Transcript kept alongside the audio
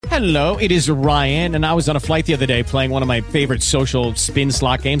Hello, it is Ryan, and I was on a flight the other day playing one of my favorite social spin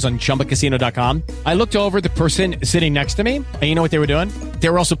slot games on ChumbaCasino.com. I looked over at the person sitting next to me, and you know what they were doing? They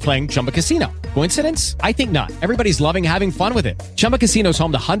were also playing Chumba Casino. Coincidence? I think not. Everybody's loving having fun with it. Chumba Casino is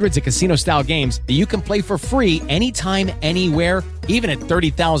home to hundreds of casino-style games that you can play for free anytime, anywhere, even at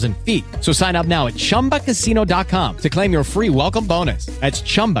 30,000 feet. So sign up now at ChumbaCasino.com to claim your free welcome bonus. That's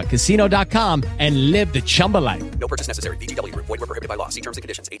ChumbaCasino.com and live the Chumba life. No purchase necessary. VGW. Void were prohibited by law. See terms and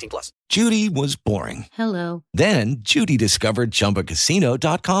conditions. 18+. Judy was boring. Hello. Then Judy discovered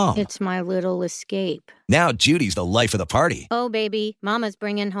ChumbaCasino.com. It's my little escape. Now Judy's the life of the party. Oh, baby, mama's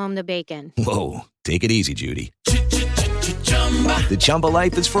bringing home the bacon. Whoa, take it easy, Judy. The Chumba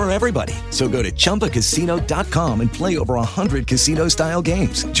life is for everybody. So go to ChumbaCasino.com and play over 100 casino-style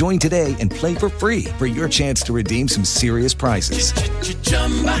games. Join today and play for free for your chance to redeem some serious prizes.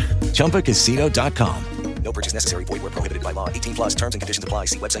 ChumbaCasino.com. No purchase necessary. Void were prohibited by law. 18+. Terms and conditions apply.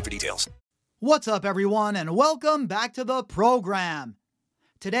 See website for details. What's up, everyone, and welcome back to the program.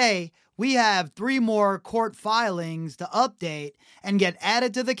 Today, we have 3 more court filings to update and get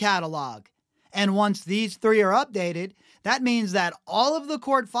added to the catalog. And once these 3 are updated, that means that all of the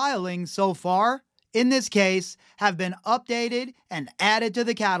court filings so far, in this case, have been updated and added to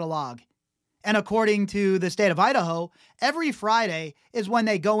the catalog. And according to the state of Idaho, every Friday is when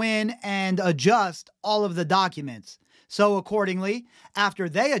they go in and adjust all of the documents. So accordingly, after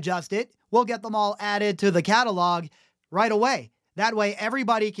they adjust it, we'll get them all added to the catalog right away. That way,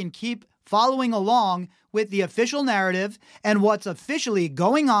 everybody can keep following along with the official narrative and what's officially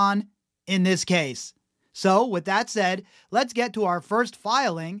going on in this case. So with that said, let's get to our first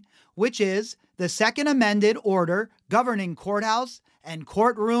filing, which is the second amended order governing courthouse and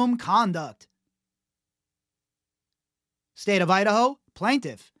courtroom conduct. State of Idaho,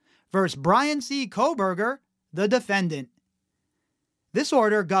 plaintiff versus Brian C. Kohberger, the defendant. This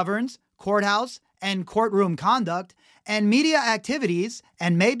order governs courthouse and courtroom conduct and media activities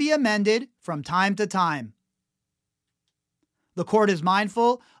and may be amended from time to time. The court is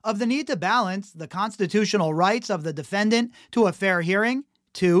mindful of the need to balance the constitutional rights of the defendant to a fair hearing,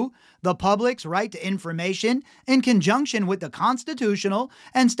 2, the public's right to information in conjunction with the constitutional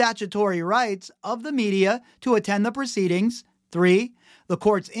and statutory rights of the media to attend the proceedings, 3, the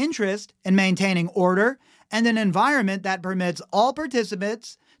court's interest in maintaining order and an environment that permits all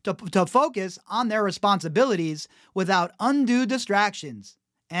participants to focus on their responsibilities without undue distractions.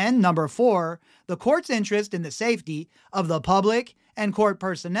 And number 4, the court's interest in the safety of the public and court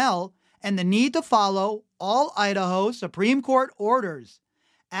personnel and the need to follow all Idaho Supreme Court orders,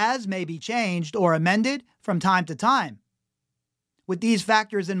 as may be changed or amended from time to time. With these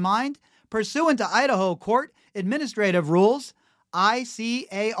factors in mind, pursuant to Idaho Court Administrative Rules,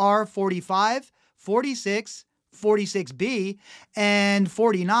 ICAR 45, 46, 46B, and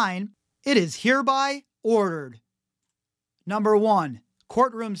 49, it is hereby ordered. Number 1.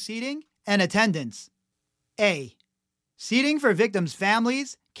 Courtroom seating and attendance. A. Seating for victims'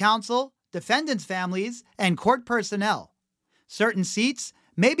 families, counsel, defendants' families, and court personnel. Certain seats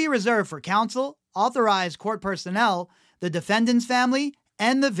may be reserved for counsel, authorized court personnel, the defendant's family,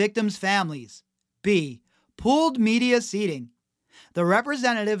 and the victims' families. B. Pooled media seating. The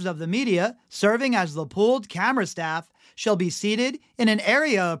representatives of the media serving as the pooled camera staff shall be seated in an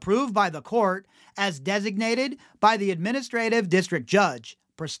area approved by the court as designated by the administrative district judge,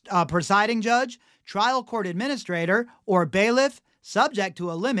 presiding judge, trial court administrator, or bailiff, subject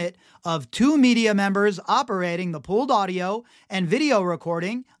to a limit of 2 media members operating the pooled audio and video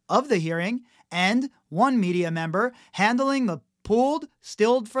recording of the hearing and 1 media member handling the pooled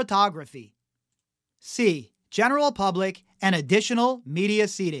stilled photography. C. General public and additional media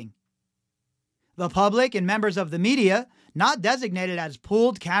seating. The public and members of the media not designated as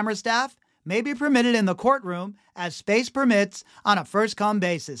pooled camera staff may be permitted in the courtroom as space permits on a first-come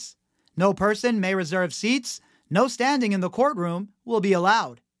basis. No person may reserve seats. No standing in the courtroom will be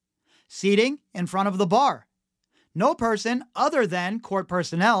allowed. Seating in front of the bar. No person other than court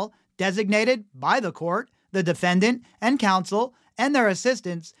personnel designated by the court, the defendant, and counsel, and their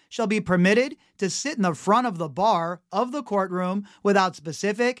assistants shall be permitted to sit in the front of the bar of the courtroom without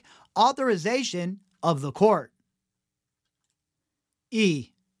specific authorization of the court. E.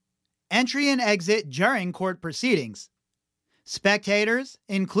 Entry and exit during court proceedings. Spectators,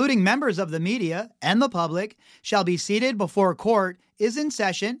 including members of the media and the public, shall be seated before court is in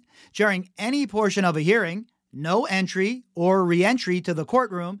session during any portion of a hearing. No entry or re-entry to the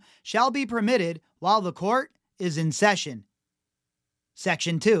courtroom shall be permitted while the court is in session.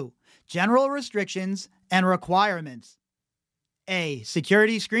 Section 2. General restrictions and requirements. A.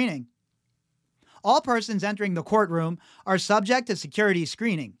 Security screening. All persons entering the courtroom are subject to security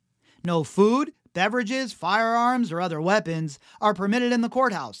screening. No food, beverages, firearms, or other weapons are permitted in the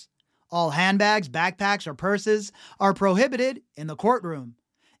courthouse. All handbags, backpacks, or purses are prohibited in the courtroom.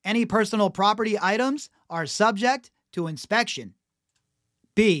 Any personal property items are subject to inspection.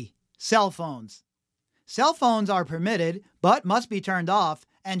 B. Cell phones. Cell phones are permitted but must be turned off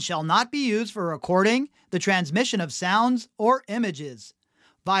and shall not be used for recording the transmission of sounds or images.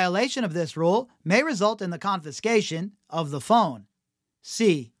 Violation of this rule may result in the confiscation of the phone.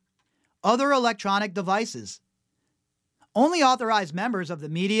 C. Other electronic devices. Only authorized members of the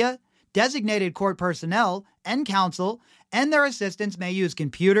media, designated court personnel, and counsel and their assistants may use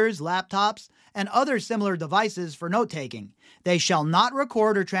computers, laptops, and other similar devices for note-taking. They shall not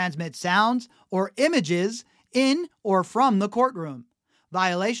record or transmit sounds or images in or from the courtroom.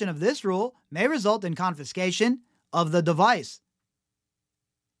 Violation of this rule may result in confiscation of the device.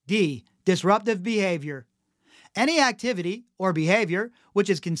 D. Disruptive behavior. Any activity or behavior which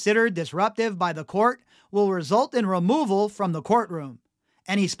is considered disruptive by the court will result in removal from the courtroom.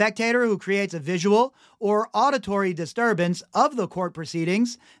 Any spectator who creates a visual or auditory disturbance of the court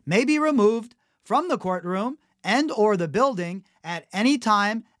proceedings may be removed from the courtroom and or the building at any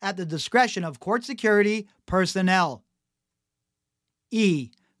time at the discretion of court security personnel.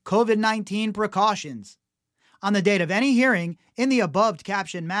 E. COVID-19 precautions. On the date of any hearing in the above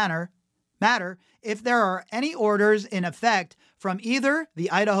captioned matter, if there are any orders in effect from either the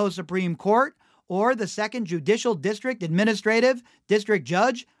Idaho Supreme Court or the 2nd Judicial District Administrative District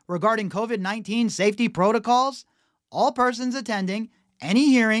Judge regarding COVID-19 safety protocols, all persons attending any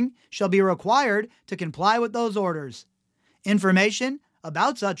hearing shall be required to comply with those orders. Information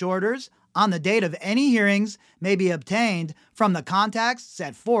about such orders on the date of any hearings may be obtained from the contacts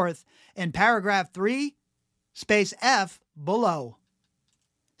set forth in paragraph 3, space F below.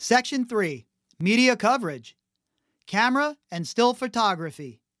 Section 3. Media coverage. Camera and still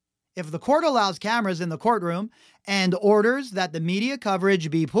photography. If the court allows cameras in the courtroom and orders that the media coverage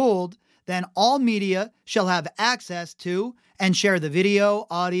be pooled, then all media shall have access to and share the video,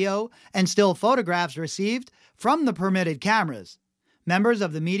 audio, and still photographs received from the permitted cameras. Members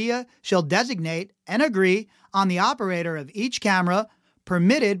of the media shall designate and agree on the operator of each camera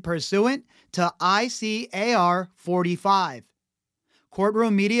permitted pursuant to ICAR 45.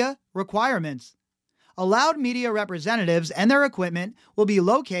 Courtroom media requirements. Allowed media representatives and their equipment will be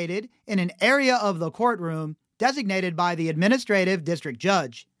located in an area of the courtroom designated by the administrative district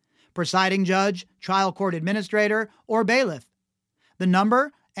judge, presiding judge, trial court administrator, or bailiff. The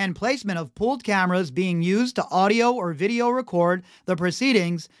number and placement of pooled cameras being used to audio or video record the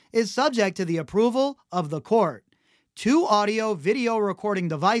proceedings is subject to the approval of the court. 2 audio-video recording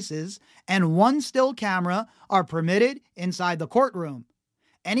devices and 1 still camera are permitted inside the courtroom.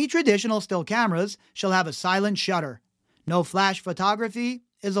 Any traditional still cameras shall have a silent shutter. No flash photography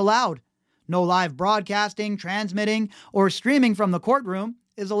is allowed. No live broadcasting, transmitting, or streaming from the courtroom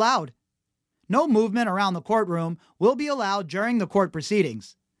is allowed. No movement around the courtroom will be allowed during the court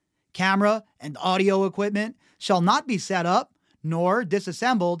proceedings. Camera and audio equipment shall not be set up nor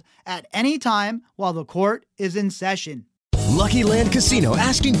disassembled at any time while the court is in session. Lucky Land Casino,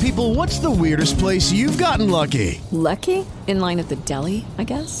 asking people, what's the weirdest place you've gotten lucky? Lucky? In line at the deli, I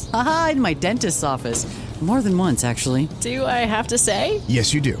guess? Aha, in my dentist's office. More than once, actually. Do I have to say?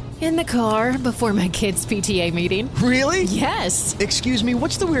 Yes, you do. In the car before my kids' PTA meeting. Really? Yes. Excuse me,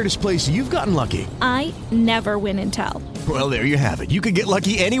 what's the weirdest place you've gotten lucky? I never win and tell. Well, there you have it. You can get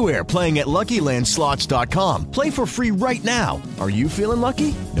lucky anywhere, playing at LuckyLandSlots.com. Play for free right now. Are you feeling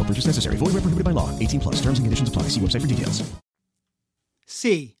lucky? No purchase necessary. Void where prohibited by law. 18+. Terms and conditions apply. See website for details.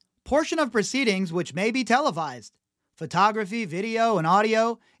 C. Portion of proceedings which may be televised. Photography, video, and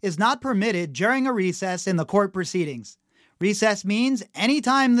audio is not permitted during a recess in the court proceedings. Recess means any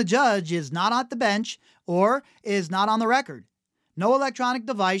time the judge is not at the bench or is not on the record. No electronic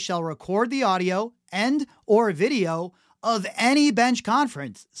device shall record the audio and or video of any bench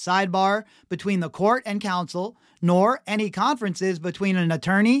conference, sidebar between the court and counsel, nor any conferences between an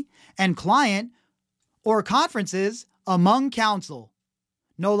attorney and client or conferences among counsel.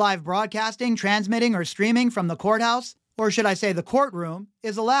 No live broadcasting, transmitting, or streaming from the courthouse, or should I say the courtroom,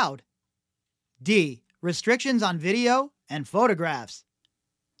 is allowed. D. Restrictions on video and photographs.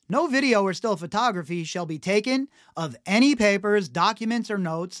 No video or still photography shall be taken of any papers, documents, or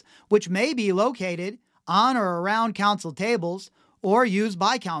notes which may be located on or around counsel tables or used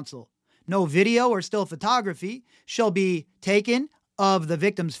by counsel. No video or still photography shall be taken of the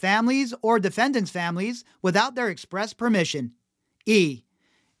victims' families or defendants' families without their express permission. E.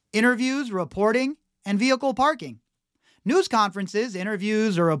 Interviews, reporting, and vehicle parking. News conferences,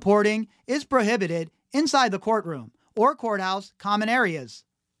 interviews, or reporting is prohibited inside the courtroom or courthouse common areas.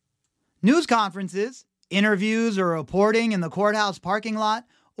 News conferences, interviews, or reporting in the courthouse parking lot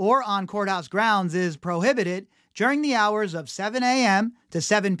or on courthouse grounds is prohibited during the hours of 7 a.m. to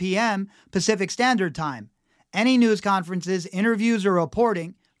 7 p.m. Pacific Standard Time. Any news conferences, interviews, or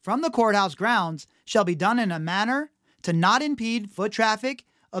reporting from the courthouse grounds shall be done in a manner to not impede foot traffic,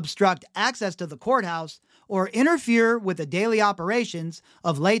 obstruct access to the courthouse, or interfere with the daily operations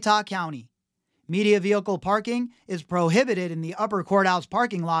of Latah County. Media vehicle parking is prohibited in the upper courthouse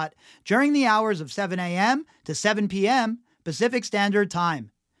parking lot during the hours of 7 a.m. to 7 p.m. Pacific Standard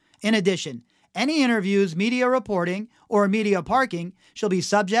Time. In addition, any interviews, media reporting, or media parking shall be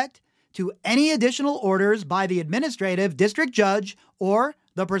subject to any additional orders by the administrative district judge or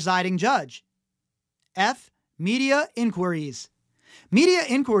the presiding judge. F. Media inquiries. Media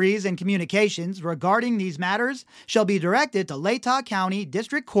inquiries and communications regarding these matters shall be directed to Latah County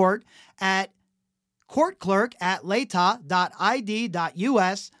District Court at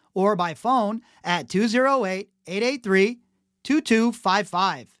courtclerk@latah.id.us or by phone at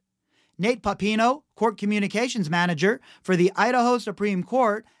 208-883-2255. Nate Papino, Court Communications Manager for the Idaho Supreme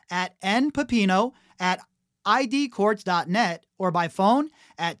Court at npapino@idcourts.net or by phone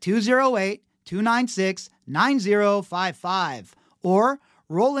at 208-296-9055. Or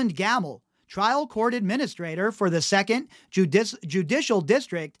Roland Gamble, Trial Court Administrator for the 2nd Judicial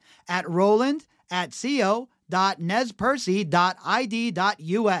District at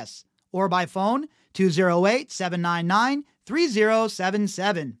roland@co.nespercy.id.us or by phone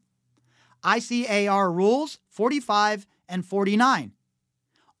 208-799-3077. ICAR Rules 45 and 49.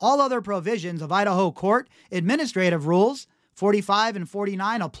 All other provisions of Idaho Court Administrative Rules 45 and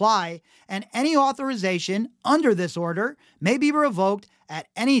 49 apply, and any authorization under this order may be revoked at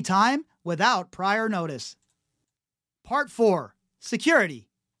any time without prior notice. Part 4. Security.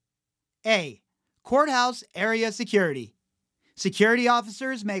 A. Courthouse Area Security. Security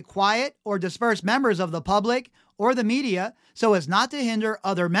officers may quiet or disperse members of the public or the media so as not to hinder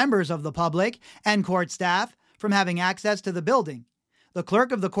other members of the public and court staff from having access to the building, the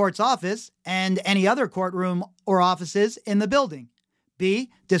clerk of the court's office, and any other courtroom or offices in the building. B.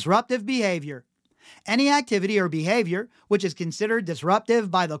 Disruptive behavior. Any activity or behavior which is considered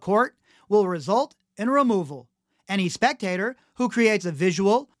disruptive by the court will result in removal. Any spectator who creates a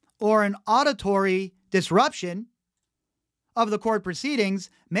visual or an auditory disruption of the court proceedings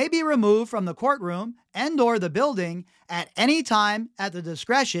may be removed from the courtroom and/or the building at any time at the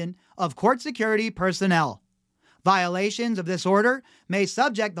discretion of court security personnel. Violations of this order may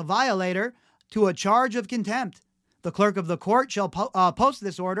subject the violator to a charge of contempt. The clerk of the court shall post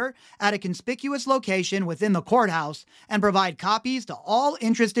this order at a conspicuous location within the courthouse and provide copies to all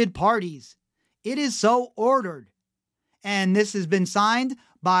interested parties. It is so ordered. And this has been signed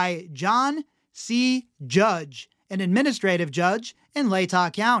by John C. Judge, an administrative judge in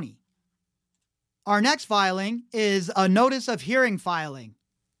Latah County. Our next filing is a notice of hearing filing.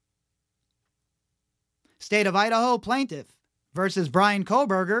 State of Idaho plaintiff versus Brian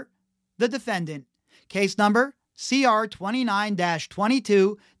Kohberger, the defendant. Case number CR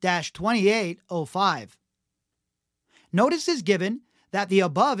 29-22-2805. Notice is given that the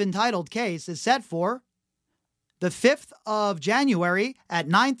above entitled case is set for the 5th of January at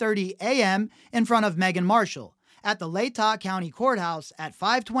 9:30 a.m. in front of Megan Marshall at the Latah County Courthouse at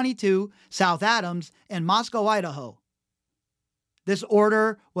 522 South Adams in Moscow, Idaho. This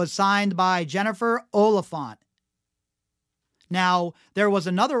order was signed by Jennifer Oliphant. Now, there was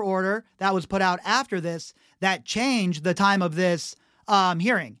another order that was put out after this that changed the time of this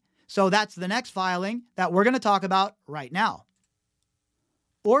hearing. So that's the next filing that we're going to talk about right now.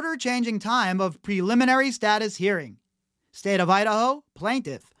 Order changing time of preliminary status hearing. State of Idaho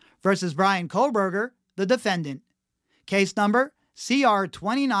plaintiff versus Brian Kohberger, the defendant. Case number CR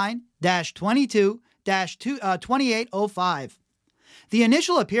 29-22-2805. The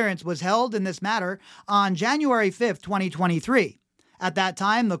initial appearance was held in this matter on January 5, 2023. At that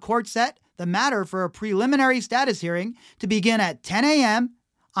time, the court set the matter for a preliminary status hearing to begin at 10 a.m.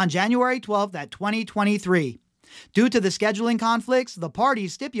 on January 12, 2023. Due to the scheduling conflicts, the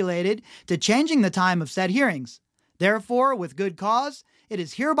parties stipulated to changing the time of said hearings. Therefore, with good cause, it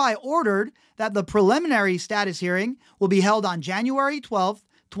is hereby ordered that the preliminary status hearing will be held on January 12,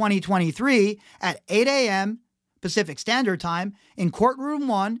 2023 at 8 a.m. Pacific Standard Time in Courtroom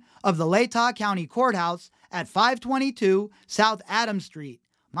 1 of the Latah County Courthouse at 522 South Adams Street,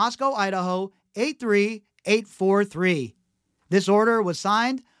 Moscow, Idaho 83843. This order was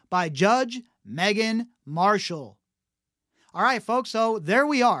signed by Judge Megan Marshall. All right, folks, so there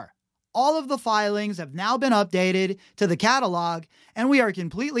we are. All of the filings have now been updated to the catalog, and we are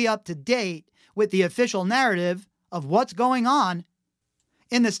completely up to date with the official narrative of what's going on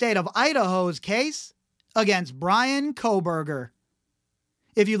in the state of Idaho's case against Bryan Kohberger.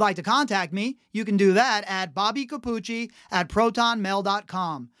 If you'd like to contact me, you can do that at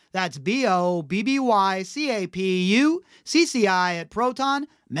bobbycapucci@protonmail.com. That's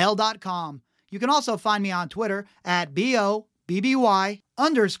BOBBYCAPUCCI@protonmail.com. You can also find me on Twitter at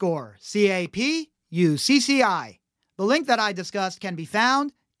BOBBY_CAPUCCI. The link that I discussed can be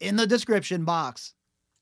found in the description box.